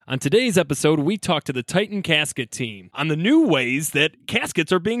On today's episode, we talk to the Titan Casket team on the new ways that caskets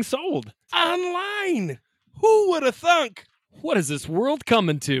are being sold. Online! Who would have thunk? What is this world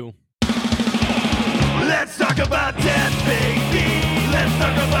coming to? Let's talk about death, baby. Let's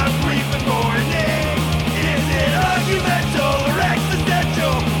talk about grief and mourning. Is it argumental or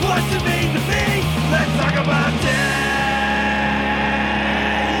existential? What's it mean to me? Let's talk about death.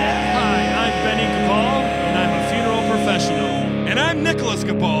 Hi, I'm Benny Capal, and I'm a funeral professional. And I'm Nicholas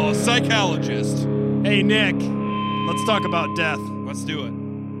Capal, a psychologist. Hey, Nick, let's talk about death. Let's do it.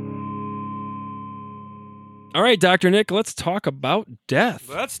 All right, Dr. Nick, let's talk about death.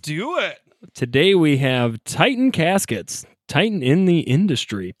 Let's do it. Today we have Titan Caskets, Titan in the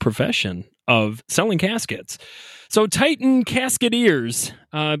industry, profession of selling caskets. So Titan Casketeers,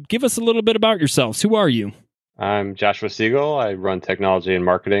 give us a little bit about yourselves. Who are you? I'm Joshua Siegel. I run technology and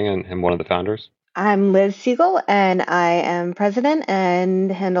marketing and am one of the founders. I'm Liz Siegel, and I am president and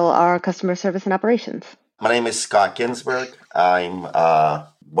handle our customer service and operations. My name is Scott Ginsberg. I'm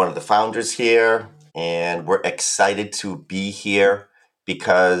one of the founders here, and we're excited to be here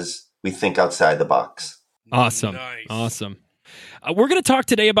because we think outside the box. Awesome. Nice. Awesome. We're going to talk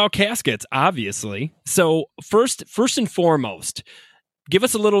today about caskets, obviously. So first and foremost, give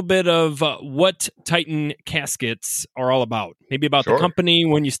us a little bit of what Titan Caskets are all about. Maybe about Sure. the company,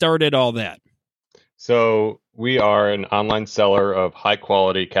 when you started, all that. So we are an online seller of high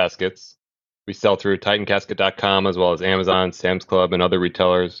quality caskets. We sell through TitanCasket.com as well as Amazon, Sam's Club, and other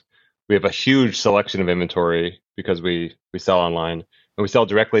retailers. We have a huge selection of inventory because we sell online, and we sell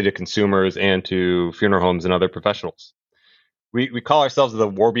directly to consumers and to funeral homes and other professionals. We call ourselves the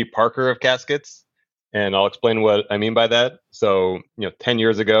Warby Parker of caskets, and I'll explain what I mean by that. So, 10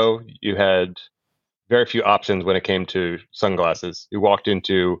 years ago, you had very few options when it came to sunglasses. You walked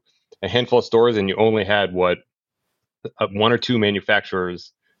into a handful of stores and you only had what one or two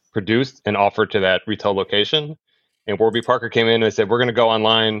manufacturers produced and offered to that retail location. And Warby Parker came in and they said, we're going to go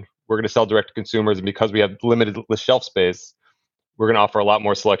online. We're going to sell direct to consumers. And because we have limited shelf space, we're going to offer a lot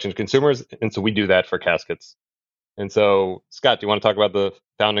more selection to consumers. And so we do that for caskets. And so, Scott, do you want to talk about the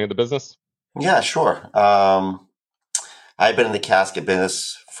founding of the business? Yeah, sure. I've been in the casket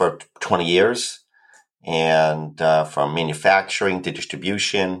business for 20 years, and from manufacturing to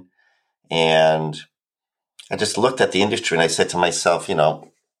distribution. And I just looked at the industry and I said to myself,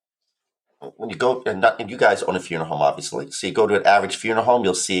 when you go, and you guys own a funeral home, obviously. So you go to an average funeral home,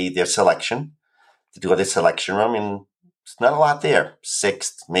 you'll see their selection. To do their selection room, and it's not a lot there.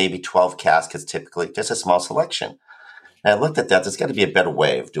 6, maybe 12 caskets typically, just a small selection. And I looked at that. There's got to be a better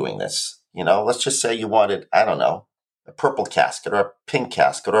way of doing this. Let's just say you wanted, I don't know, a purple casket or a pink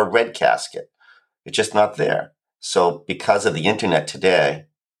casket or a red casket. It's just not there. So because of the internet today,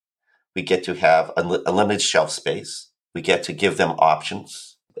 we get to have a limited shelf space. We get to give them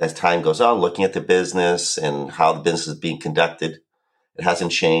options. As time goes on, looking at the business and how the business is being conducted, it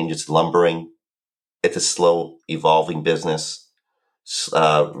hasn't changed. It's lumbering. It's a slow evolving business,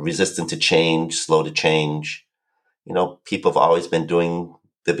 resistant to change, slow to change. People have always been doing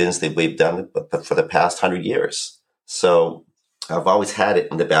the business that we've done but for the past 100 years. So I've always had it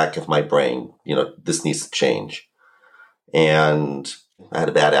in the back of my brain, this needs to change. And I had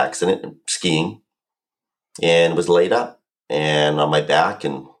a bad accident skiing and was laid up and on my back,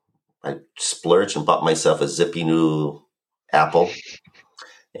 and I splurged and bought myself a zippy new Apple.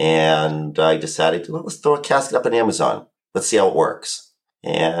 And I decided let's throw a casket up on Amazon. Let's see how it works.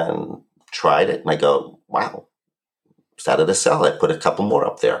 And tried it, and I go, wow. Started to sell. I put a couple more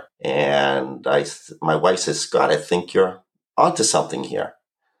up there. And my wife says, Scott, I think you're onto something here.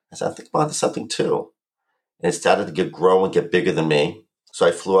 I said, I think I'm onto something too. And it started to grow and get bigger than me. So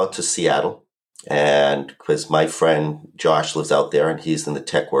I flew out to Seattle, and because my friend Josh lives out there and he's in the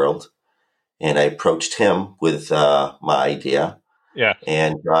tech world. And I approached him with my idea. Yeah.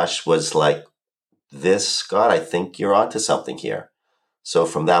 And Josh was like, Scott, I think you're onto something here. So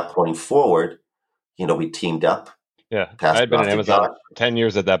from that point forward, we teamed up. Yeah. I had been at Amazon for 10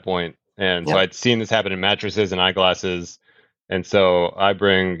 years at that point. And so Yeah. I'd seen this happen in mattresses and eyeglasses. And so I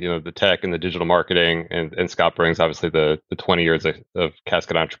bring, the tech and the digital marketing, and Scott brings obviously the 20 years of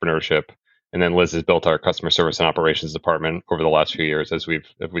casket entrepreneurship. And then Liz has built our customer service and operations department over the last few years as we've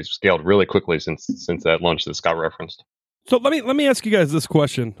scaled really quickly since that launch that Scott referenced. So let me ask you guys this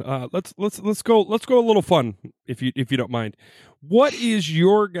question. Let's go a little fun if you don't mind. What is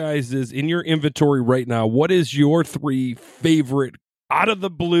your guys's in your inventory right now? What is your 3 favorite out of the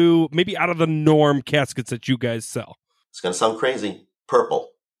blue, maybe out of the norm caskets that you guys sell? It's going to sound crazy. Purple.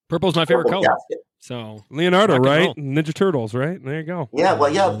 Purple's my favorite color. Casket. So Leonardo, rock and right? roll. Ninja Turtles, right? There you go. Yeah, well,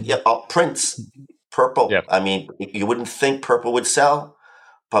 yeah. Prince. Purple. Yeah. I mean, you wouldn't think purple would sell,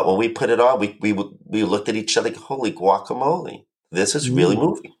 But when we put it on, we looked at each other like, holy guacamole, this is really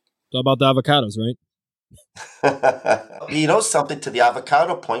moving. It's all about the avocados, right? You know something, to the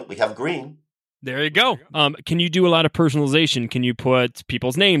avocado point, we have green. There you go. Can you do a lot of personalization? Can you put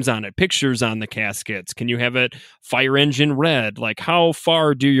people's names on it, pictures on the caskets? Can you have it fire engine red? Like, how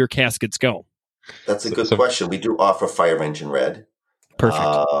far do your caskets go? That's a good question. We do offer fire engine red.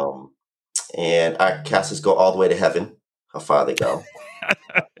 Perfect. And our caskets go all the way to heaven. How far they go.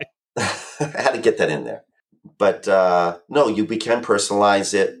 I had to get that in there. But no, we can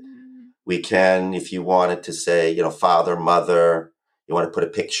personalize it. We can, if you wanted to say, father, mother, you want to put a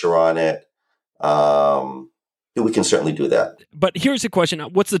picture on it. We can certainly do that. But here's the question: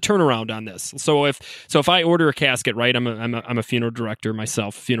 what's the turnaround on this? So if I order a casket, right? I'm a funeral director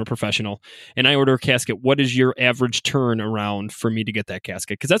myself, funeral professional, and I order a casket. What is your average turnaround for me to get that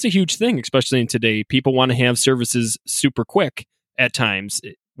casket? Because that's a huge thing, especially in today. People want to have services super quick at times.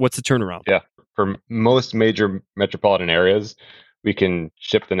 What's the turnaround? Yeah, for most major metropolitan areas, we can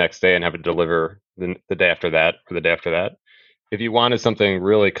ship the next day and have it deliver the day after that or the day after that. If you wanted something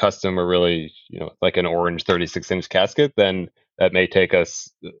really custom or really, like an orange 36-inch casket, then that may take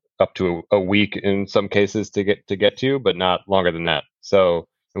us up to a week in some cases to get to, but not longer than that. So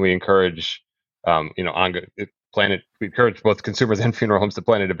we encourage, we encourage both consumers and funeral homes to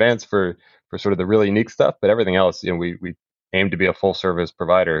plan in advance for sort of the really unique stuff. But everything else, we aim to be a full service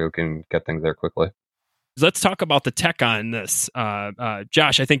provider who can get things there quickly. Let's talk about the tech on this.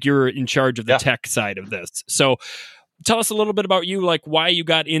 Josh, I think you're in charge of the tech side of this. So tell us a little bit about you, like why you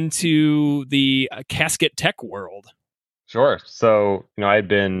got into the casket tech world. Sure. So, I'd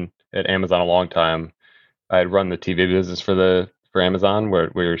been at Amazon a long time. I'd run the TV business for Amazon, where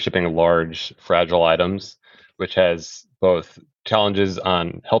we were shipping large, fragile items, which has both challenges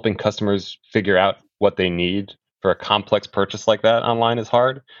on helping customers figure out what they need for a complex purchase like that online is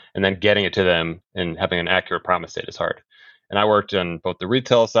hard, and then getting it to them and having an accurate promise date is hard. And I worked on both the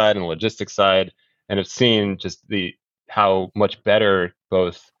retail side and the logistics side, and have seen just how much better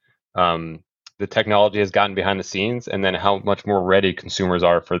both the technology has gotten behind the scenes, and then how much more ready consumers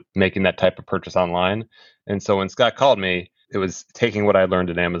are for making that type of purchase online. And so when Scott called me, it was taking what I learned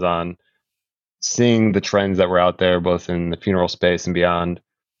at Amazon, seeing the trends that were out there, both in the funeral space and beyond,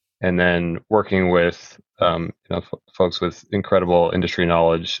 and then working with folks with incredible industry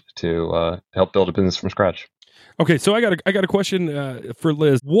knowledge to help build a business from scratch. Okay, so I got a question for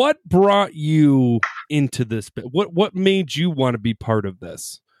Liz. What brought you into this? What made you want to be part of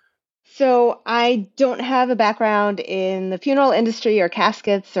this? So I don't have a background in the funeral industry or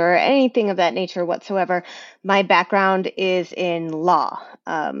caskets or anything of that nature whatsoever. My background is in law.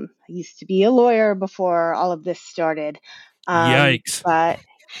 I used to be a lawyer before all of this started. Yikes. But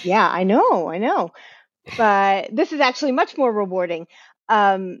yeah, I know. But this is actually much more rewarding.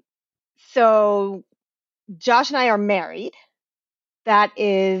 So Josh and I are married. That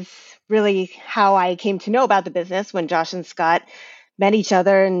is really how I came to know about the business, when Josh and Scott met each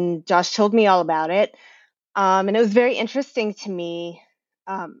other and Josh told me all about it. And it was very interesting to me.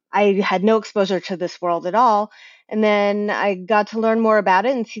 I had no exposure to this world at all. And then I got to learn more about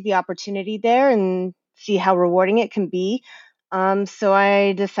it and see the opportunity there and see how rewarding it can be. So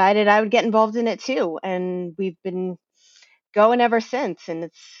I decided I would get involved in it too. And we've been going ever since. And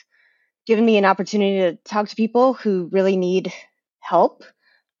it's given me an opportunity to talk to people who really need help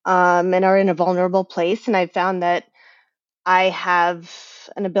and are in a vulnerable place. And I've found that I have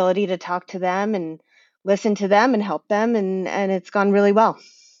an ability to talk to them and listen to them and help them. And it's gone really well.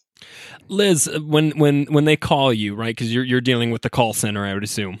 Liz, when they call you, right, because you're dealing with the call center, I would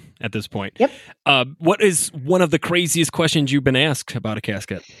assume, at this point. Yep. What is one of the craziest questions you've been asked about a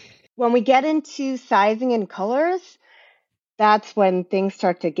casket? When we get into sizing and colors, that's when things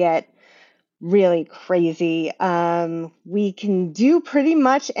start to get really crazy. We can do pretty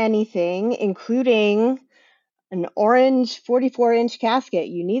much anything, including an orange 44-inch casket.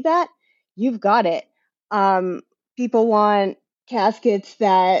 You need that? You've got it. People want caskets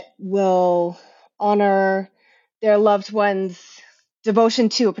that will honor their loved one's devotion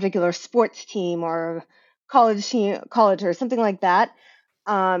to a particular sports team or college or something like that.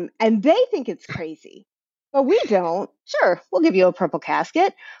 And they think it's crazy, but we don't. Sure, we'll give you a purple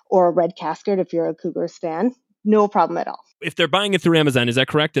casket or a red casket if you're a Cougars fan. No problem at all. If they're buying it through Amazon, is that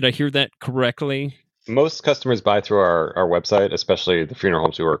correct? Did I hear that correctly? Most customers buy through our website, especially the funeral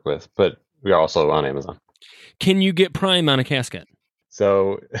homes we work with, but we are also on Amazon. Can you get Prime on a casket?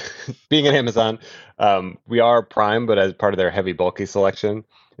 So being at Amazon, we are Prime, but as part of their heavy, bulky selection.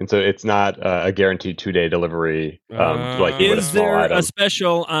 And so it's not a guaranteed 2-day delivery like you would a Is small there item. a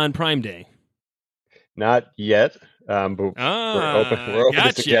special on Prime Day? Not yet. But we're open to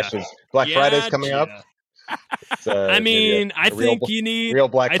gotcha. suggestions. Black Friday's coming up. Gotcha. It's, I mean, I a real think you need real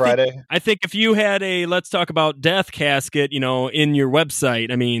Black Friday. I think if you had a Let's Talk About Death casket, in your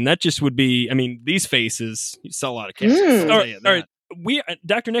website, I mean, that just would be. I mean, these faces, you sell a lot of caskets. All right. We,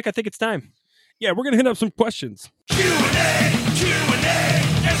 Dr. Nick, I think it's time. Yeah, we're gonna hit up some questions. Q&A,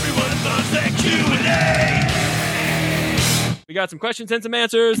 everyone loves that Q&A. We got some questions and some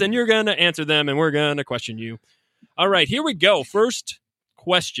answers, and you're gonna answer them, and we're gonna question you. All right, here we go. First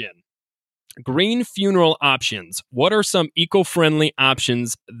question. Green funeral options. What are some eco-friendly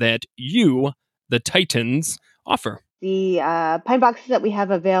options that you, the Titans, offer? The pine boxes that we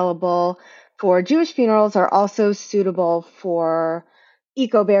have available for Jewish funerals are also suitable for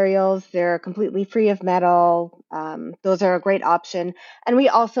eco burials. They're completely free of metal. Those are a great option. And we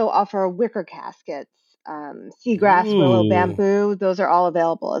also offer wicker caskets, seagrass, willow, Ooh. bamboo. Those are all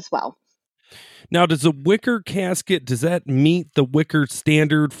available as well. Now, does a wicker casket, does that meet the wicker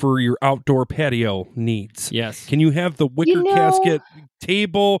standard for your outdoor patio needs? Yes. Can you have the wicker casket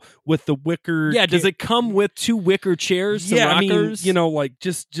table with the wicker? Yeah, does it come with 2 wicker chairs, some Yeah, rockers? I mean, like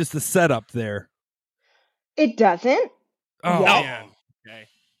just the setup there. It doesn't. Oh, Yes. man. Okay.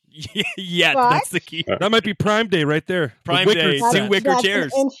 Yeah, What? that's the key. That might be Prime Day right there. The Prime wicker Day, set. two wicker That's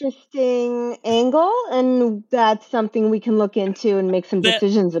chairs. an interesting angle, and that's something we can look into and make some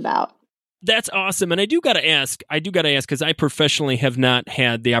decisions about. That's awesome. And I do got to ask, because I professionally have not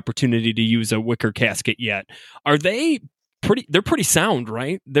had the opportunity to use a wicker casket yet. Are they they're pretty sound,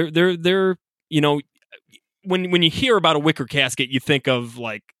 right? They're when you hear about a wicker casket, you think of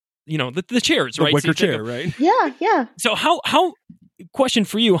like, the chairs, The right? wicker So you think chair, of- right? Yeah. So how question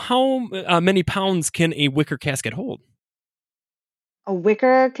for you, how many pounds can a wicker casket hold? A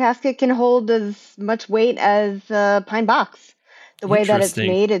wicker casket can hold as much weight as a pine box. The way that it's Interesting.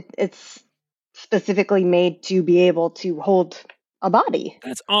 made, it's specifically made to be able to hold a body.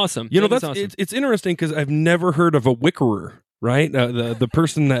 That's awesome. That's awesome. it's interesting because I've never heard of a wickerer, right? The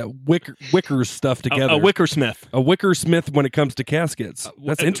person that wickers stuff together. A wickersmith. A wickersmith when it comes to caskets.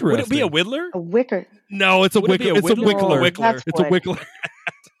 That's interesting. Would it be a whittler? A wicker. No, it's a Would it be wicker. a It's a whittler? wickler. Wickler. That's It's a wood. wickler.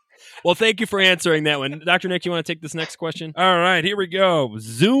 Well, thank you for answering that one. Dr. Nick, you want to take this next question? All right, here we go.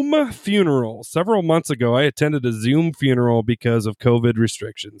 Zoom funeral. Several months ago, I attended a Zoom funeral because of COVID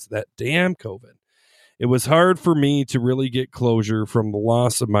restrictions. That damn COVID. It was hard for me to really get closure from the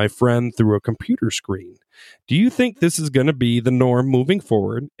loss of my friend through a computer screen. Do you think this is going to be the norm moving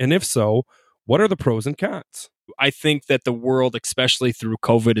forward? And if so, what are the pros and cons? I think that the world, especially through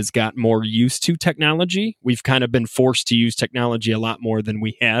COVID, has got more used to technology. We've kind of been forced to use technology a lot more than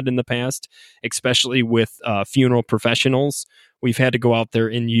we had in the past, especially with funeral professionals. We've had to go out there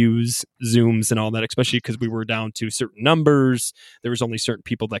and use Zooms and all that, especially because we were down to certain numbers. There was only certain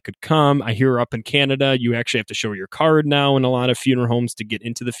people that could come. I hear up in Canada, you actually have to show your card now in a lot of funeral homes to get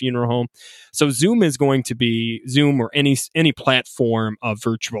into the funeral home. So Zoom is going to be, Zoom or any platform of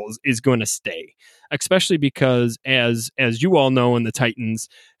virtual is going to stay, especially because as you all know in the Titans,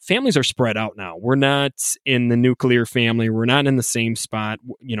 families are spread out now. We're not in the nuclear family. We're not in the same spot.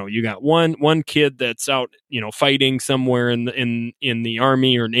 You got one kid that's out, fighting somewhere in the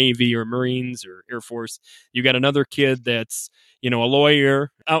Army or Navy or Marines or Air Force. You got another kid that's, a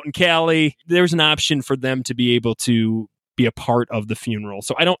lawyer out in Cali. There's an option for them to be able to be a part of the funeral.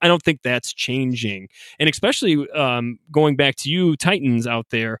 So I don't think that's changing. And especially going back to you Titans out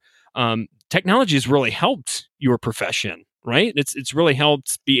there, technology has really helped your profession, right? It's really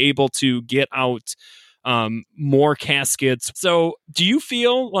helped be able to get out more caskets. So do you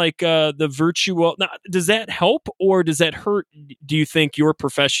feel like the virtual, now, does that help or does that hurt, do you think, your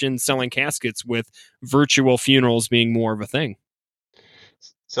profession selling caskets with virtual funerals being more of a thing?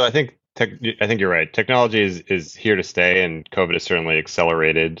 So I think you're right. Technology is here to stay, and COVID has certainly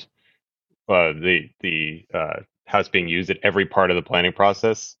accelerated the how it's being used at every part of the planning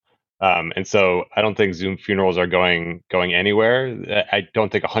process. And so I don't think Zoom funerals are going anywhere. I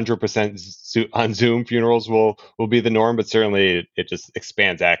don't think 100% on Zoom funerals will be the norm, but certainly it just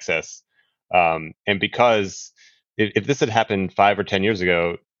expands access. And because if this had happened 5 or 10 years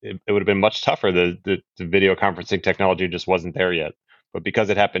ago, it would have been much tougher. The video conferencing technology just wasn't there yet. But because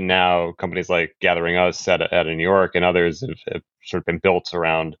it happened now, companies like Gathering Us out of New York and others have sort of been built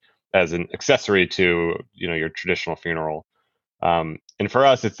around as an accessory to your traditional funeral. And for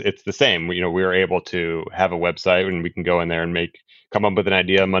us, it's the same. We were able to have a website and we can go in there and come up with an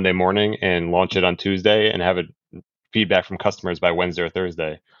idea Monday morning and launch it on Tuesday and have it feedback from customers by Wednesday or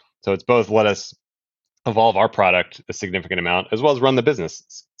Thursday. So it's both let us evolve our product a significant amount as well as run the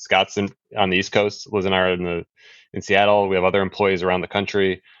business. Scott's on the East Coast, Liz and I are in Seattle. We have other employees around the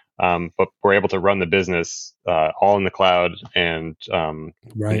country. but we're able to run the business all in the cloud and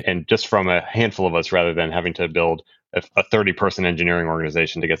Right. and just from a handful of us rather than having to build a 30-person engineering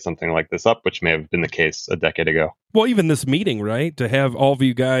organization to get something like this up, which may have been the case a decade ago. Well, even this meeting, right? To have all of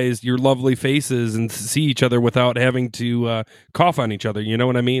you guys, your lovely faces, and see each other without having to cough on each other. You know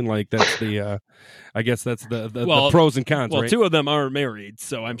what I mean? Like that's the, I guess that's the pros and cons. Well, right? two of them are married,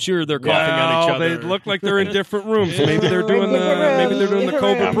 so I'm sure they're coughing on each Well, other. They look like they're in different rooms. Maybe they're doing the Different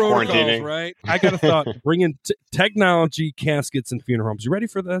COVID rooms. protocols, Quarantining. right? I got a thought. Bringing technology, caskets, and funeral homes. You ready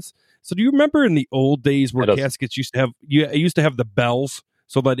for this? So, do you remember in the old days where It does. caskets used to have the bells,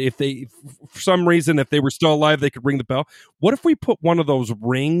 so that if they, for some reason, if they were still alive, they could ring the bell? What if we put one of those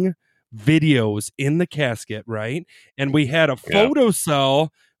ring videos in the casket, right? And we had a photo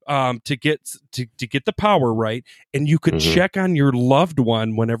cell to get the power right, and you could check on your loved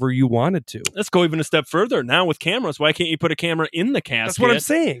one whenever you wanted to. Let's go even a step further. Now with cameras, why can't you put a camera in the casket? That's what I'm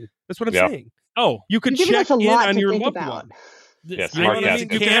saying. saying. Oh, You could You're giving check us a in lot on to your think loved about. one. Yeah, you smart need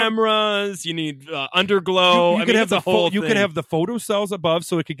caskets. cameras. You need underglow. You could have the whole. you could have the photo cells above,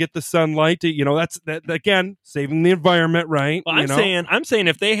 so it could get the sunlight. That's again saving the environment, right? Well, I'm saying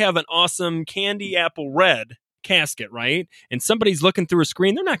if they have an awesome candy apple red casket, right, and somebody's looking through a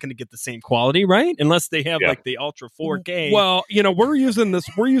screen, they're not going to get the same quality, right? Unless they have like the ultra 4K. Well, we're using this,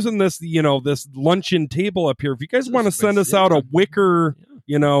 this luncheon table up here. If you guys want to send us out a wicker,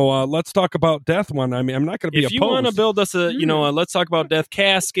 let's talk about death one. I mean, I'm not going to be if you want to build us a let's talk about death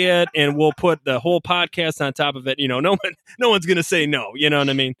casket, and we'll put the whole podcast on top of it. No one's going to say no. You know what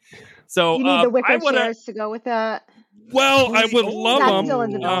I mean? So You need the wicker I wanna, chairs to go with that. Well, I would That's love still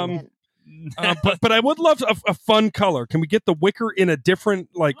in them. development. But I would love a fun color. Can we get the wicker in a different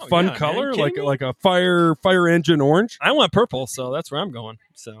fun yeah, color, man, you kidding me? like a fire engine orange? I want purple, so that's where I'm going.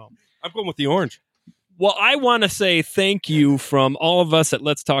 So I'm going with the orange. Well, I want to say thank you from all of us at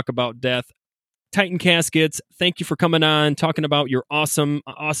Let's Talk About Death. Titan Caskets, thank you for coming on, talking about your awesome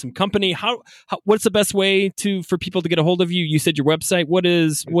company. How what's the best way for people to get a hold of you? You said your website. What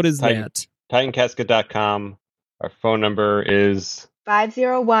is that? TitanCasket.com. Our phone number is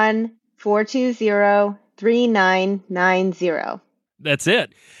 501-420-3990. That's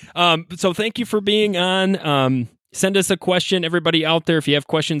it. So thank you for being on. Send us a question, everybody out there. If you have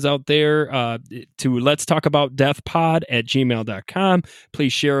questions out there, to let's talk about deathpod@gmail.com.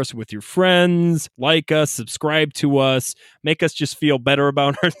 Please share us with your friends, like us, subscribe to us, make us just feel better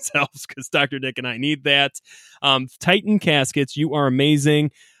about ourselves, because Dr. Dick and I need that. Titan Caskets, you are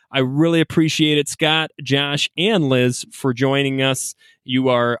amazing. I really appreciate it, Scott, Josh, and Liz, for joining us. You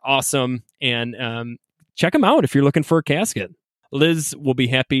are awesome. And check them out if you're looking for a casket. Liz will be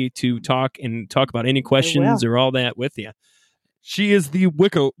happy to talk about any questions or all that with you. She is the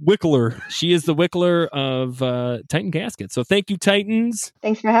wickler. She is the wickler of Titan Caskets. So thank you, Titans.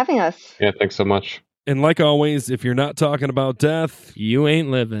 Thanks for having us. Yeah, thanks so much. And like always, if you're not talking about death, You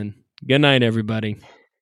ain't living. Good night, everybody.